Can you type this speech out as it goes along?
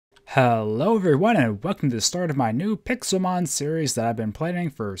Hello everyone and welcome to the start of my new Pixelmon series that I've been planning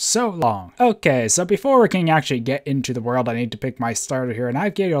for so long. Okay, so before we can actually get into the world, I need to pick my starter here, and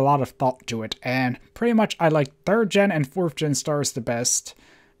I've given a lot of thought to it, and pretty much I like 3rd gen and 4th gen stars the best.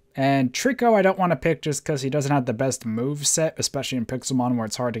 And Trico I don't want to pick just because he doesn't have the best move set, especially in Pixelmon where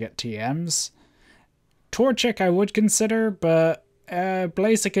it's hard to get TMs. Torchic I would consider, but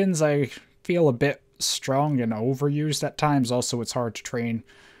Blazikins I feel a bit strong and overused at times. Also, it's hard to train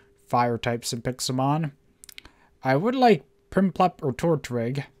fire types in Pixelmon. I would like Primplup or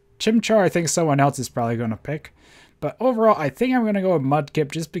Tortwig. Chimchar I think someone else is probably going to pick. But overall, I think I'm going to go with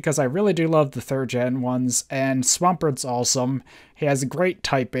Mudkip just because I really do love the 3rd gen ones. And Swampert's awesome. He has great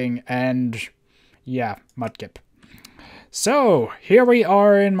typing and yeah, Mudkip. So, here we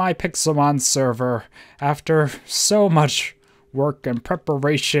are in my Pixelmon server. After so much work and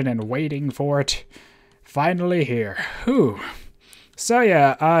preparation and waiting for it. Finally here. Whew. So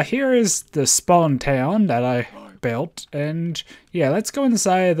yeah, here is the spawn town that I built, and yeah, let's go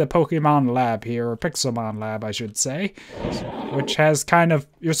inside the Pokemon lab here, or Pixelmon lab I should say, which has kind of,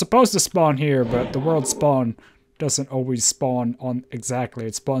 you're supposed to spawn here, but the world spawn doesn't always spawn on exactly,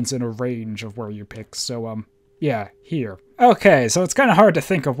 it spawns in a range of where you pick, so yeah, here. Okay, so it's kind of hard to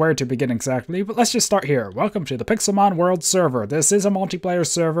think of where to begin exactly, but let's just start here. Welcome to the Pixelmon World server. This is a multiplayer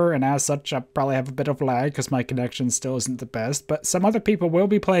server, and as such, I probably have a bit of lag because my connection still isn't the best, but some other people will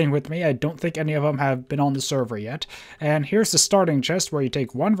be playing with me. I don't think any of them have been on the server yet. And here's the starting chest where you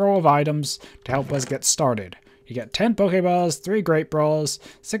take 1 row of items to help us get started. You get 10 Pokeballs, 3 Great Balls,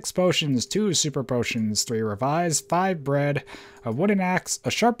 6 Potions, 2 Super Potions, 3 Revives, 5 Bread, a Wooden Axe,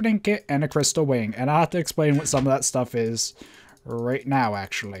 a Sharpening Kit, and a Crystal Wing. And I'll have to explain what some of that stuff is right now,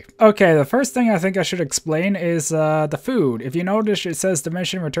 actually. Okay, the first thing I think I should explain is the food. If you notice, it says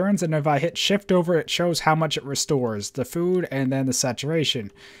diminishing returns, and if I hit shift over, it shows how much it restores. The food and then the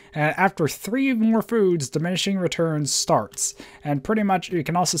saturation. And after 3 more foods, diminishing returns starts. And pretty much you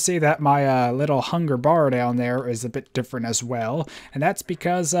can also see that my little hunger bar down there is a bit different as well. And that's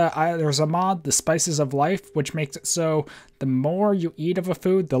because there's a mod, the Spices of Life, which makes it so the more you eat of a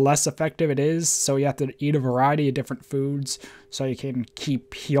food, the less effective it is. So you have to eat a variety of different foods so you can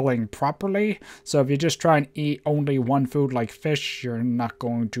keep healing properly. So if you just try and eat only one food like fish, you're not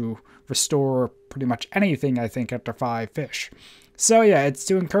going to restore pretty much anything, I think, after 5 fish. So yeah, it's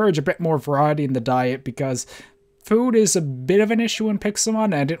to encourage a bit more variety in the diet because food is a bit of an issue in Pixelmon,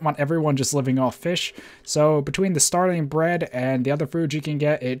 and I didn't want everyone just living off fish. So between the starting bread and the other foods you can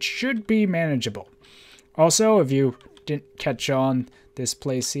get, it should be manageable. Also, if you didn't catch on, this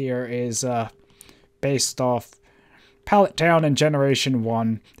place here is based off Pallet Town in Generation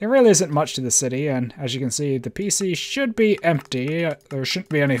 1. There really isn't much to the city, and as you can see, the PC should be empty. There shouldn't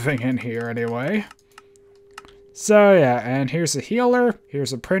be anything in here anyway. So yeah, and here's a healer,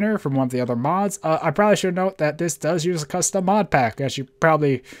 here's a printer from one of the other mods. I probably should note that this does use a custom mod pack, as you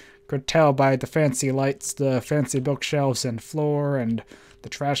probably could tell by the fancy lights, the fancy bookshelves and floor, and the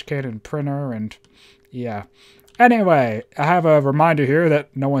trash can and printer, and yeah. Anyway, I have a reminder here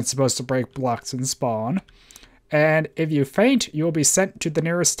that no one's supposed to break blocks in spawn. And if you faint, you will be sent to the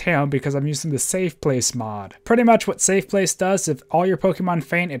nearest town because I'm using the Safe Place mod. Pretty much what Safe Place does, if all your Pokemon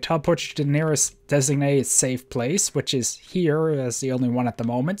faint, it teleports you to the nearest designated safe place, which is here as the only one at the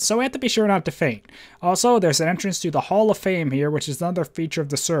moment, so we have to be sure not to faint. Also, there's an entrance to the Hall of Fame here, which is another feature of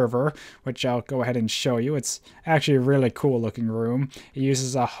the server, which I'll go ahead and show you. It's actually a really cool looking room. It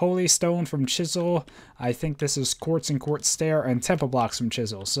uses a Holy Stone from Chisel. I think this is Quartz and Quartz Stair, and Temple Blocks from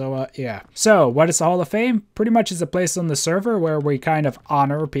Chisel, so yeah. So, what is the Hall of Fame? Pretty much is a place on the server where we kind of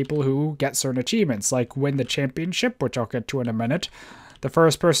honor people who get certain achievements, like win the championship, which I'll get to in a minute, the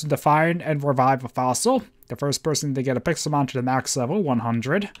first person to find and revive a fossil, the first person to get a Pixelmon to the max level,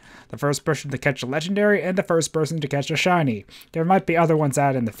 100, the first person to catch a legendary, and the first person to catch a shiny. There might be other ones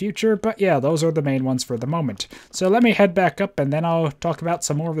added in the future, but yeah, those are the main ones for the moment. So let me head back up, and then I'll talk about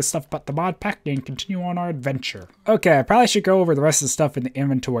some more of the stuff about the mod pack and continue on our adventure. Okay, I probably should go over the rest of the stuff in the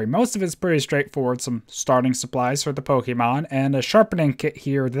inventory. Most of it's pretty straightforward, some starting supplies for the Pokemon, and a sharpening kit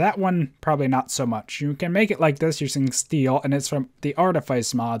here. That one, probably not so much. You can make it like this using steel, and it's from the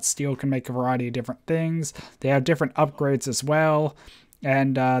Artifice mod. Steel can make a variety of different things. They have different upgrades as well,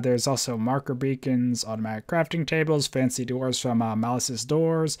 and there's also marker beacons, automatic crafting tables, fancy doors from Malice's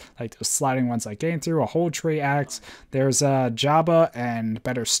doors, like those sliding ones I came through, a whole tree axe. There's Jabba and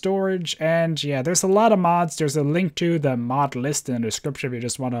better storage, and yeah, there's a lot of mods. There's a link to the mod list in the description if you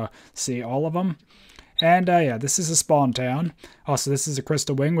just want to see all of them. And yeah, this is a spawn town. Also, this is a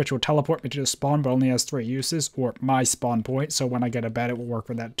Crystal Wing, which will teleport me to the spawn, but only has 3 uses, or my spawn point, so when I get a bed, it will work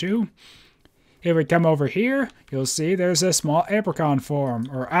for that too. If we come over here, you'll see there's a small apricot farm,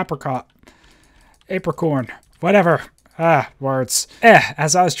 or apricorn, whatever. Words.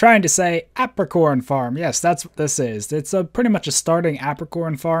 As I was trying to say, apricorn farm. Yes, that's what this is. It's pretty much a starting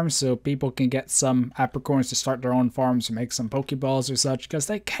apricorn farm, so people can get some apricorns to start their own farms or make some Pokeballs or such, because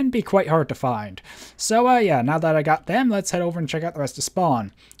they can be quite hard to find. So, yeah, now that I got them, let's head over and check out the rest of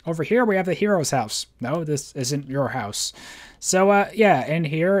spawn. Over here, we have the hero's house. No, this isn't your house. So, yeah, in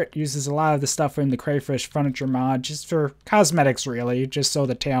here, it uses a lot of the stuff in the Crayfish Furniture mod, just for cosmetics, really, just so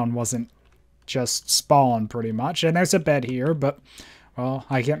the town wasn't just spawn pretty much. And there's a bed here, but well,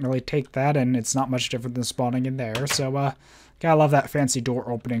 I can't really take that, and it's not much different than spawning in there. So gotta love that fancy door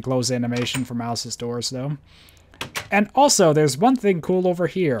open and close animation for Mouse's doors though. And also there's one thing cool over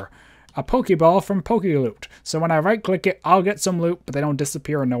here, a Pokeball from Pokeloot. So when I right click it, I'll get some loot, but they don't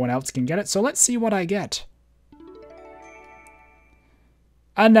disappear and no one else can get it. So let's see what I get.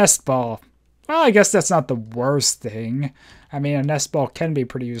 A nest ball. Well, I guess that's not the worst thing. I mean, a nest ball can be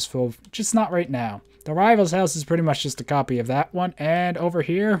pretty useful, just not right now. The rival's house is pretty much just a copy of that one. And over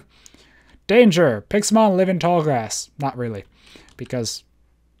here, danger! Pixelmon live in tall grass. Not really, because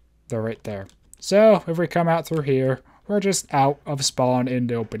they're right there. So, if we come out through here, we're just out of spawn in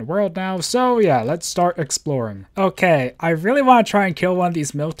the open world now. So, yeah, let's start exploring. Okay, I really want to try and kill one of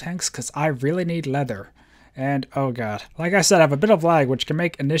these milk tanks, because I really need leather. And, oh god, like I said, I have a bit of lag, which can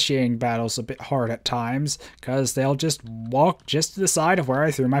make initiating battles a bit hard at times, because they'll just walk just to the side of where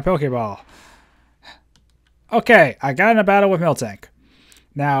I threw my Pokeball. Okay, I got in a battle with Miltank.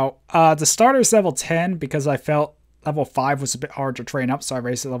 Now, the starter's level 10, because I felt level 5 was a bit hard to train up, so I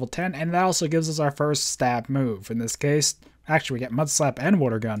raised it to level 10, and that also gives us our first stab move. In this case, actually we get Mud Slap and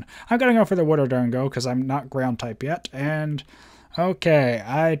Water Gun. I'm gonna go for the Water Gun go, because I'm not ground type yet, and... okay,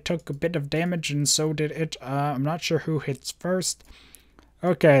 I took a bit of damage and so did it. I'm not sure who hits first.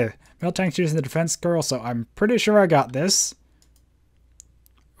 Okay, Miltank's using the defense girl, so I'm pretty sure I got this.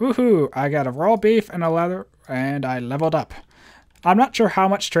 Woohoo! I got a raw beef and a leather, and I leveled up. I'm not sure how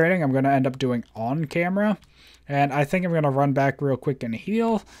much training I'm going to end up doing on camera, and I think I'm going to run back real quick and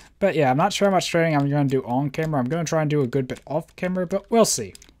heal. But yeah, I'm not sure how much training I'm going to do on camera. I'm going to try and do a good bit off camera, but we'll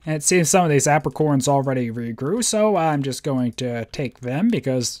see. And it seems some of these apricorns already regrew, so I'm just going to take them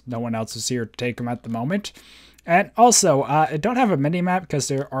because no one else is here to take them at the moment. And also, I don't have a mini-map because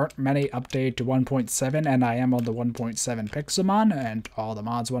there aren't many updated to 1.7, and I am on the 1.7 Pixelmon, and all the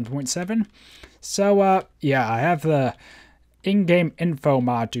mods 1.7. So, yeah, I have the in-game info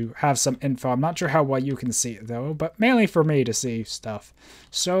mod to have some info. I'm not sure how well you can see it, though, but mainly for me to see stuff.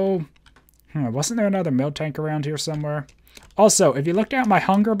 So, wasn't there another Miltank around here somewhere? Also, if you look down at my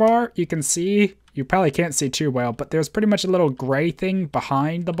hunger bar, you can see, you probably can't see too well, but there's pretty much a little gray thing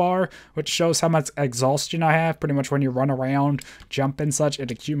behind the bar, which shows how much exhaustion I have. Pretty much when you run around, jump and such,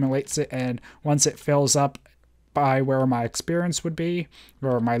 it accumulates it, and once it fills up by where my experience would be,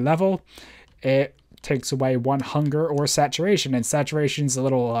 or my level, it takes away one hunger or saturation, and saturation's a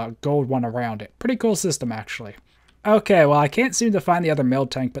little gold one around it. Pretty cool system, actually. Okay, well, I can't seem to find the other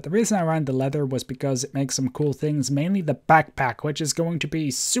Miltank, but the reason I ran the leather was because it makes some cool things, mainly the backpack, which is going to be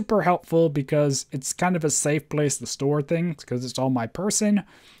super helpful because it's kind of a safe place to store things because it's on my person,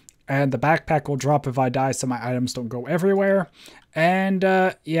 and the backpack will drop if I die so my items don't go everywhere, and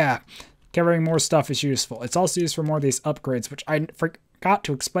yeah, carrying more stuff is useful. It's also used for more of these upgrades, which I forgot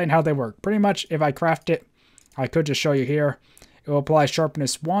to explain how they work. Pretty much, if I craft it, I could just show you here. It will apply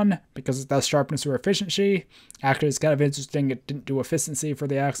sharpness 1 because it does sharpness or efficiency. Actually, it's kind of interesting. It didn't do efficiency for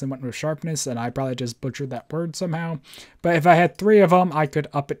the axe and went with sharpness, and I probably just butchered that word somehow. But if I had 3 of them, I could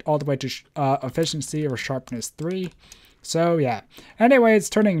up it all the way to efficiency or sharpness 3. So, yeah. Anyway, it's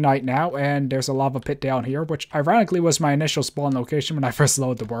turning night now, and there's a lava pit down here, which ironically was my initial spawn location when I first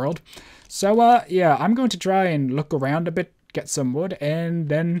loaded the world. So, yeah, I'm going to try and look around a bit, get some wood, and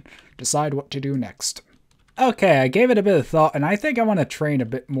then decide what to do next. Okay, I gave it a bit of thought, and I think I want to train a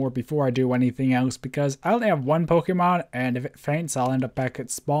bit more before I do anything else, because I only have one Pokemon, and if it faints, I'll end up back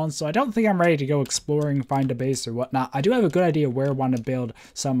at spawn, so I don't think I'm ready to go exploring, find a base, or whatnot. I do have a good idea where I want to build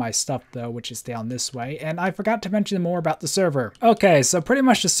some of my stuff, though, which is down this way, and I forgot to mention more about the server. Okay, so pretty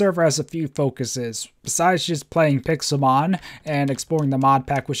much the server has a few focuses, besides just playing Pixelmon and exploring the mod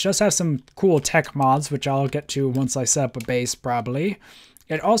pack, which does have some cool tech mods, which I'll get to once I set up a base, probably.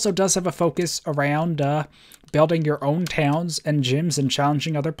 It also does have a focus around building your own towns and gyms and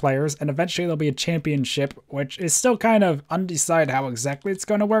challenging other players, and eventually there'll be a championship, which is still kind of undecided how exactly it's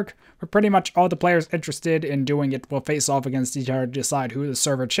going to work, but pretty much all the players interested in doing it will face off against each other to decide who the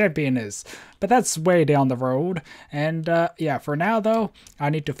server champion is. But that's way down the road, and yeah, for now though, I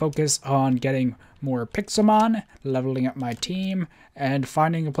need to focus on getting more Pixelmon, leveling up my team, and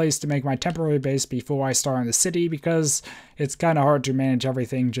finding a place to make my temporary base before I start in the city, because it's kind of hard to manage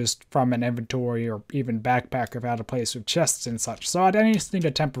everything just from an inventory or even backpack without a place with chests and such. So I just need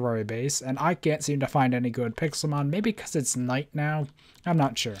a temporary base, and I can't seem to find any good Pixelmon, maybe because it's night now. I'm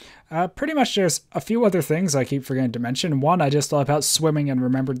not sure. Pretty much there's a few other things I keep forgetting to mention. One, I just thought about swimming and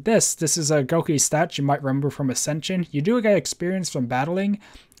remembered this. This is a Goki stat you might remember from Ascension. You do get experience from battling,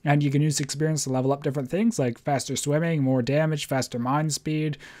 and you can use experience to level up different things like faster swimming, more damage, faster mind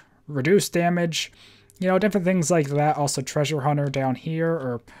speed, reduced damage, you know, different things like that. Also treasure hunter down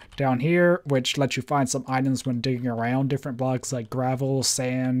here, which lets you find some items when digging around different blocks like gravel,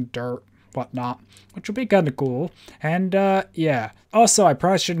 sand, dirt, whatnot, which will be kind of cool. And yeah, also I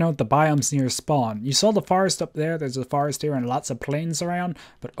probably should note the biomes near spawn. You saw the forest up there, there's a forest here and lots of plains around,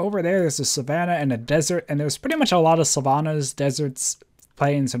 but over there there's a savanna and a desert, and there's pretty much a lot of savannas, deserts,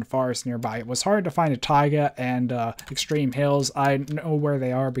 plains, and forests nearby. It was hard to find a taiga and extreme hills. I know where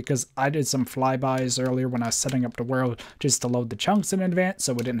they are because I did some flybys earlier when I was setting up the world just to load the chunks in advance,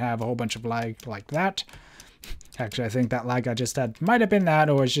 so we didn't have a whole bunch of lag like that. Actually, I think that lag I just had might have been that,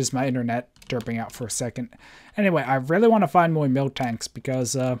 or it's just my internet derping out for a second. Anyway, I really want to find more milk tanks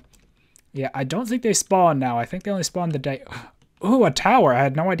because, yeah, I don't think they spawn now. I think they only spawn the day. Ooh, a tower. I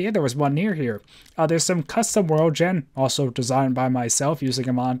had no idea there was one near here. There's some custom world gen, also designed by myself using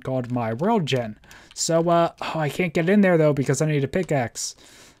a mod called My World Gen. So, oh, I can't get in there, though, because I need a pickaxe.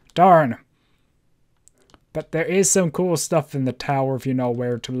 Darn. But there is some cool stuff in the tower if you know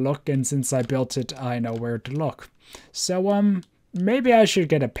where to look, and since I built it, I know where to look. So, maybe I should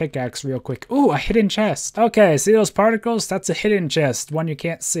get a pickaxe real quick. Ooh, a hidden chest. Okay, see those particles? That's a hidden chest, one you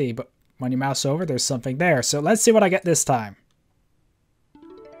can't see, but when you mouse over, there's something there. So let's see what I get this time.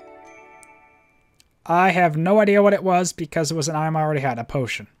 I have no idea what it was because it was an item I already had, a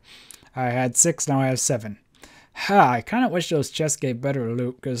potion. I had 6, now I have 7. I kind of wish those chests gave better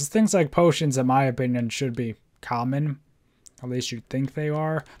loot, because things like potions, in my opinion, should be common. At least you'd think they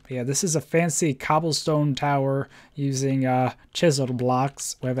are. But yeah, this is a fancy cobblestone tower using chiseled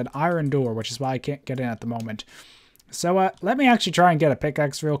blocks. We have an iron door, which is why I can't get in at the moment. So let me actually try and get a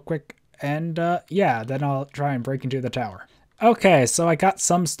pickaxe real quick, and yeah, then I'll try and break into the tower. Okay, so I got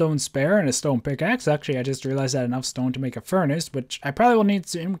some stone spare and a stone pickaxe. Actually, I just realized I had enough stone to make a furnace, which I probably will need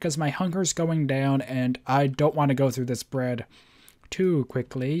soon because my hunger's going down and I don't want to go through this bread too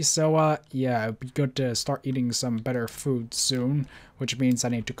quickly. So, yeah, it'd be good to start eating some better food soon, which means I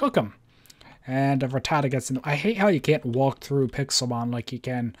need to cook them. And if Rattata gets in... I hate how you can't walk through Pixelmon like you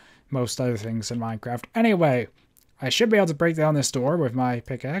can most other things in Minecraft. Anyway, I should be able to break down this door with my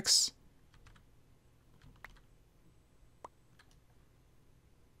pickaxe.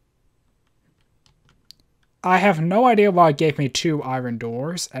 I have no idea why it gave me 2 iron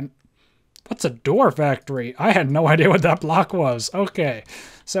doors, and what's a door factory? I had no idea what that block was. Okay,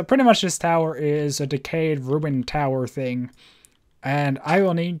 so pretty much this tower is a decayed, ruined tower thing, and I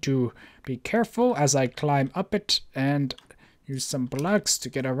will need to be careful as I climb up it and use some blocks to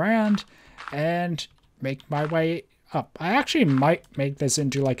get around and make my way up. I actually might make this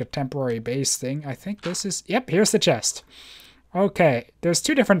into like a temporary base thing. I think this is... Yep, here's the chest. Okay, there's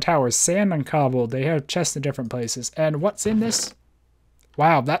 2 different towers, sand and cobble. They have chests in different places. And what's in this?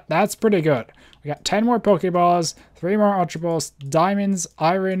 Wow, that's pretty good. We got 10 more Pokeballs, 3 more Ultra Balls, diamonds,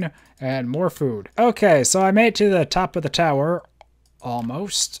 iron, and more food. Okay, so I made it to the top of the tower,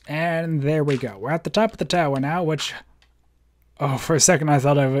 almost, and there we go. We're at the top of the tower now, which... Oh, for a second I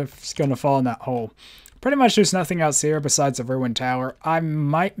thought I was going to fall in that hole. Pretty much there's nothing else here besides a ruined tower. I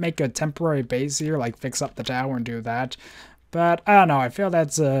might make a temporary base here, like fix up the tower and do that. But, I don't know, I feel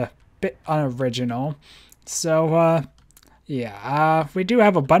that's a bit unoriginal. So, yeah, we do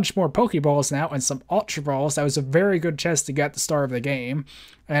have a bunch more Pokeballs now and some Ultra Balls. That was a very good chest to get at the start of the game.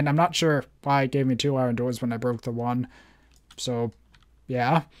 And I'm not sure why it gave me 2 iron doors when I broke the one. So,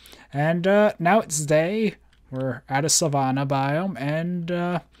 yeah. And, now it's day. We're at a savanna biome,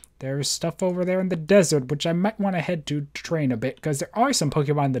 and, there's stuff over there in the desert, which I might want to head to train a bit, because there are some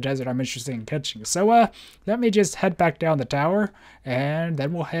Pokemon in the desert I'm interested in catching. So, let me just head back down the tower, and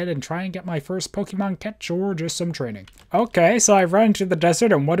then we'll head and try and get my first Pokemon catch, or just some training. Okay, so I run into the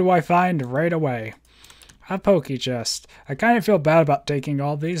desert, and what do I find right away? A Poke Chest. I kind of feel bad about taking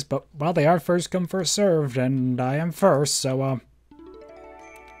all these, but, well, they are first come, first served, and I am first, so,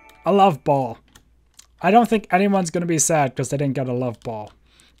 a Love Ball. I don't think anyone's going to be sad because they didn't get a Love Ball.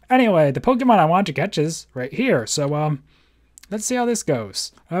 Anyway, the Pokemon I want to catch is right here, so, let's see how this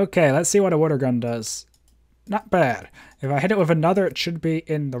goes. Okay, let's see what a water gun does. Not bad. If I hit it with another, it should be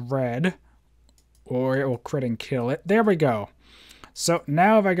in the red, or it will crit and kill it. There we go. So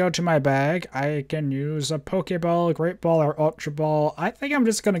now if I go to my bag, I can use a Pokeball, Great Ball, or Ultra Ball. I think I'm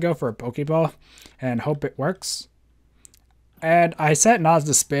just going to go for a Pokeball and hope it works. And I set Nas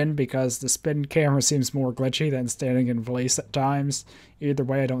to spin because the spin camera seems more glitchy than standing in place at times. Either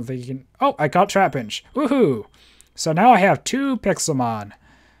way, I don't think you can... Oh, I caught Trapinch. Woohoo! So now I have 2 Pixelmon.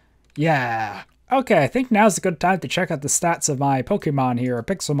 Yeah. Okay, I think now's a good time to check out the stats of my Pokemon here, or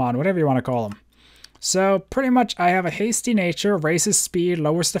Pixelmon, whatever you want to call them. So pretty much I have a hasty nature, raises speed,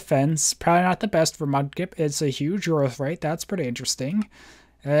 lowers defense. Probably not the best for Mudkip. It's a huge growth rate. That's pretty interesting.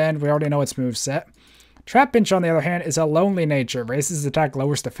 And we already know its moveset. Trapinch, on the other hand, is a lonely nature. Raises attack,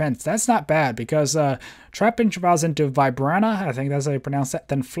 lowers defense. That's not bad because Trapinch evolves into Vibrana. I think that's how you pronounce that.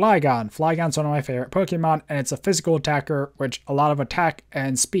 Then Flygon. Flygon's one of my favorite Pokemon, and it's a physical attacker, which a lot of attack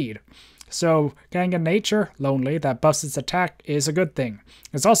and speed. So getting a nature, lonely, that buffs its attack is a good thing.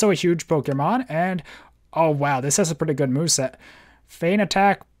 It's also a huge Pokemon, and oh wow, this has a pretty good moveset. Feint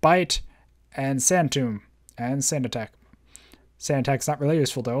Attack, Bite, and Sand Tomb, and Sand Attack. Sand Attack's not really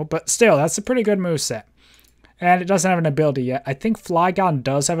useful though, but still, that's a pretty good moveset. And it doesn't have an ability yet. I think Flygon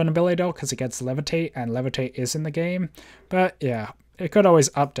does have an ability though, because it gets Levitate, and Levitate is in the game. But yeah, it could always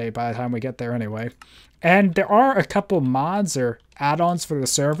update by the time we get there anyway. And there are a couple mods or add-ons for the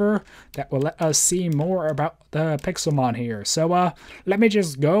server that will let us see more about the Pixelmon here. So let me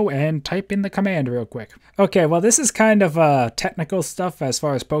just go and type in the command real quick. Okay, well this is kind of technical stuff as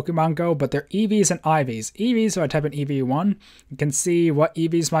far as Pokemon go, but they're EVs and IVs. EVs, so I type in EV1, you can see what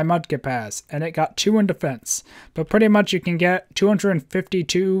EVs my Mudkip has, and it got 2 in defense. But pretty much you can get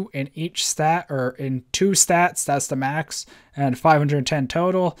 252 in each stat, or in 2 stats, that's the max, and 510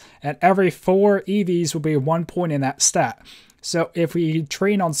 total, and every 4 EVs will be 1 point in that stat. So if we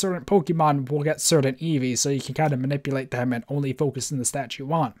train on certain Pokemon, we'll get certain EVs, so you can kind of manipulate them and only focus on the stats you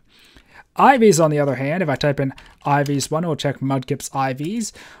want. IVs, on the other hand, if I type in IVs1, it'll check Mudkip's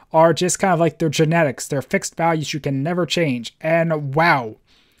IVs, are just kind of like their genetics. They're fixed values you can never change. And wow,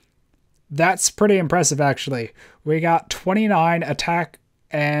 that's pretty impressive actually. We got 29 attack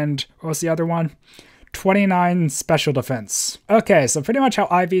and what was the other one? 29 special defense. Okay, so pretty much how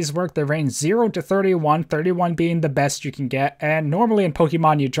IVs work, they range 0 to 31, 31 being the best you can get, and normally in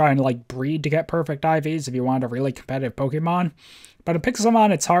Pokemon you try and like breed to get perfect IVs if you want a really competitive Pokemon. But in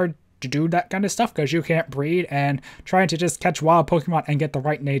Pixelmon it's hard to do that kind of stuff because you can't breed, and trying to just catch wild Pokemon and get the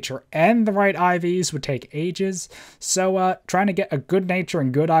right nature and the right IVs would take ages. So trying to get a good nature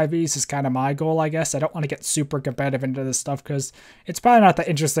and good IVs is kind of my goal, I guess. I don't want to get super competitive into this stuff because it's probably not that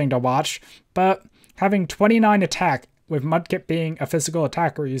interesting to watch, but having 29 attack with Mudkip being a physical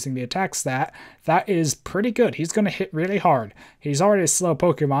attacker using the attack stat, that is pretty good. He's going to hit really hard. He's already a slow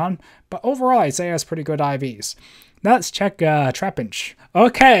Pokemon, but overall I'd say he has pretty good IVs. Now let's check Trapinch.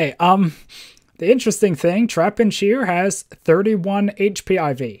 Okay, the interesting thing, Trapinch here has 31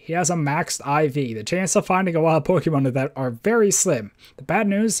 HP IV. He has a maxed IV. The chance of finding a wild Pokemon with that are very slim. The bad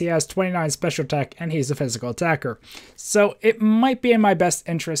news, he has 29 special attack and he's a physical attacker. So it might be in my best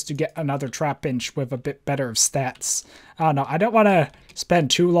interest to get another Trapinch with a bit better of stats. I don't know, I don't want to spend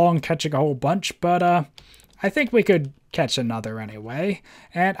too long catching a whole bunch, but I think we could catch another anyway.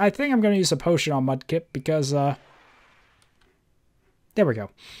 And I think I'm going to use a potion on Mudkip because, there we go.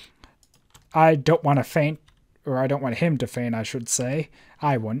 I don't want to faint, or I don't want him to faint, I should say.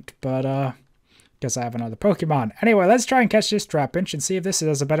 I wouldn't, but, because I have another Pokemon. Anyway, let's try and catch this Trapinch and see if this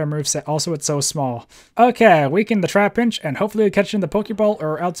has a better moveset. Also, it's so small. Okay, weaken the Trapinch, and hopefully we catch in the Pokeball,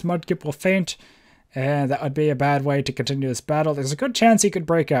 or else Mudkip will faint. And that would be a bad way to continue this battle. There's a good chance he could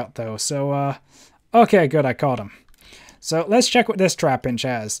break out, though, so, okay, good, I caught him. So, let's check what this Trapinch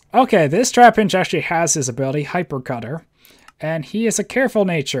has. Okay, this Trapinch actually has his ability, Hyper Cutter, and he is a careful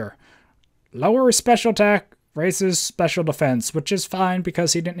nature. Lower special attack, raises special defense, which is fine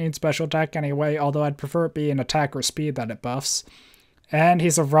because he didn't need special attack anyway, although I'd prefer it be an attack or speed that it buffs. And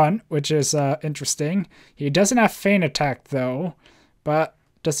he's a runt, which is interesting. He doesn't have feint attack though, but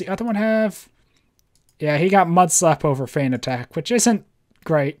does the other one have... Yeah, he got Mud Slap over feint attack, which isn't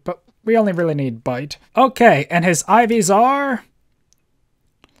great, but we only really need bite. Okay, and his IVs are...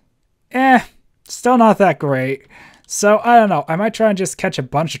 still not that great. So, I don't know, I might try and just catch a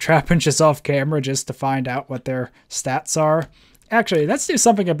bunch of Trapinches off camera just to find out what their stats are. Actually, let's do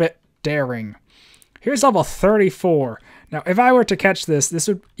something a bit daring. Here's level 34. Now, if I were to catch this, this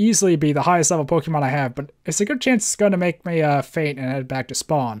would easily be the highest level Pokemon I have, but it's a good chance it's going to make me faint and head back to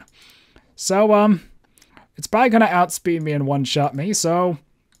spawn. So, it's probably going to outspeed me and one-shot me, so...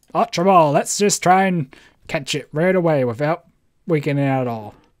 Ultra Ball, let's just try and catch it right away without weakening it at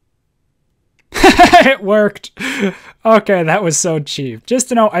all. It worked. Okay, that was so cheap. Just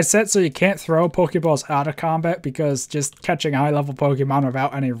to know, I said so you can't throw Pokeballs out of combat because just catching high-level Pokemon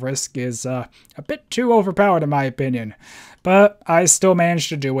without any risk is a bit too overpowered in my opinion. But I still managed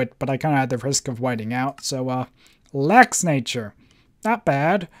to do it, but I kind of had the risk of whiting out. So, Lax Nature. Not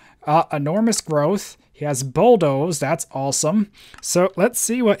bad. Enormous Growth. He has Bulldoze. That's awesome. So, let's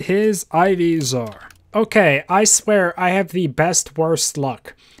see what his IVs are. Okay, I swear I have the best worst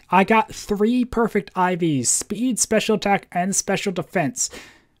luck. I got 3 perfect IVs, speed, special attack, and special defense,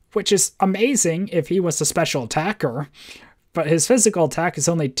 which is amazing if he was a special attacker, but his physical attack is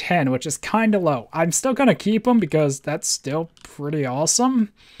only 10, which is kind of low. I'm still going to keep him because that's still pretty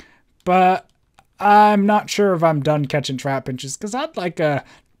awesome, but I'm not sure if I'm done catching Trapinches because I'd like a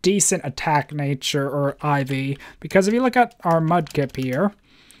decent attack nature or IV, because if you look at our Mudkip here,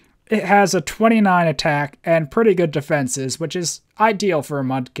 it has a 29 attack and pretty good defenses, which is ideal for a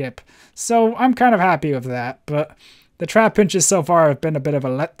Mudkip. So I'm kind of happy with that, but the Trapinches so far have been a bit of a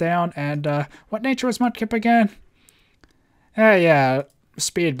letdown. And what nature was Mudkip again? Yeah,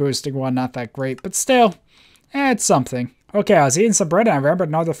 speed boosting one, not that great, but still, it's something. Okay, I was eating some bread and I remembered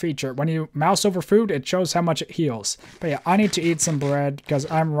another feature. When you mouse over food, it shows how much it heals. But yeah, I need to eat some bread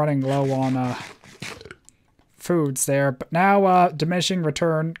because I'm running low on foods there, but now diminishing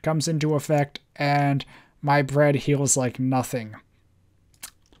return comes into effect and my bread heals like nothing.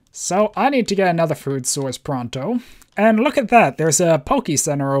 So I need to get another food source pronto. And look at that, there's a Poke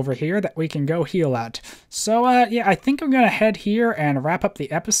Center over here that we can go heal at. So yeah, I think I'm gonna head here and wrap up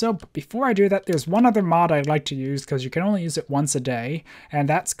the episode, but before I do that, there's one other mod I'd like to use because you can only use it once a day, and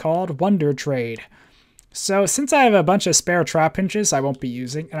that's called Wonder Trade. So since I have a bunch of spare Trapinches I won't be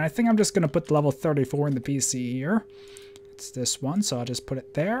using, and I think I'm just going to put the level 34 in the PC here. It's this one, so I'll just put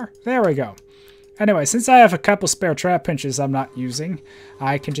it there. There we go. Anyway, since I have a couple spare Trapinches I'm not using,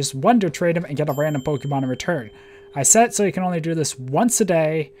 I can just Wonder Trade them and get a random Pokemon in return. I set so you can only do this once a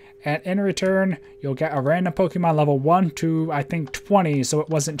day, and in return you'll get a random Pokemon level 1 to I think 20, so it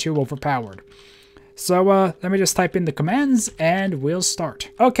wasn't too overpowered. So let me just type in the commands and we'll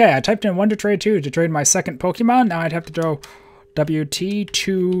start. Okay, I typed in Wonder Trade 2 to trade my second Pokemon. Now I'd have to go WT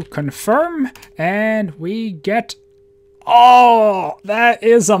to confirm, and we get... Oh, that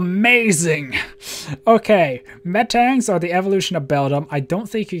is amazing! Okay, Metangs are the evolution of Beldum. I don't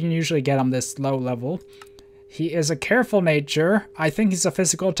think you can usually get them this low level. He is a careful nature. I think he's a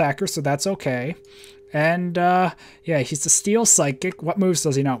physical attacker, so that's okay. And, yeah, he's a Steel Psychic. What moves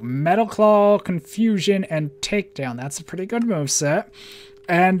does he know? Metal Claw, Confusion, and Takedown. That's a pretty good moveset.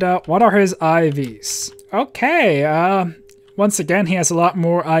 And, what are his IVs? Okay, once again, he has a lot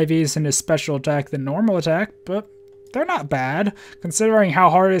more IVs in his special attack than normal attack, but they're not bad. Considering how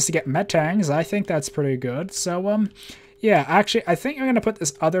hard it is to get Metangs, I think that's pretty good. So, yeah, actually, I think I'm going to put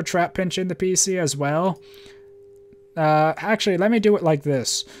this other Trapinch in the PC as well. Actually, let me do it like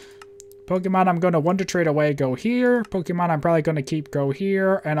this. Pokemon I'm going to Wonder Trade away, go here. Pokemon I'm probably going to keep, go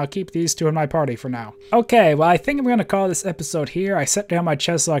here. And I'll keep these 2 in my party for now. Okay, well I think I'm going to call this episode here. I set down my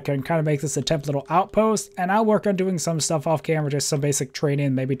chest so I can kind of make this a temp little outpost. And I'll work on doing some stuff off camera, just some basic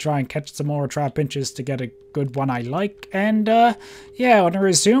training. Maybe try and catch some more Trapinches to get a good one I like. And yeah, when I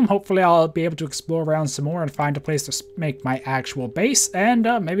resume, hopefully I'll be able to explore around some more and find a place to make my actual base. And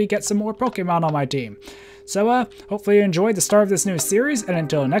maybe get some more Pokemon on my team. So, hopefully you enjoyed the start of this new series, and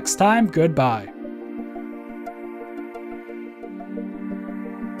until next time, goodbye.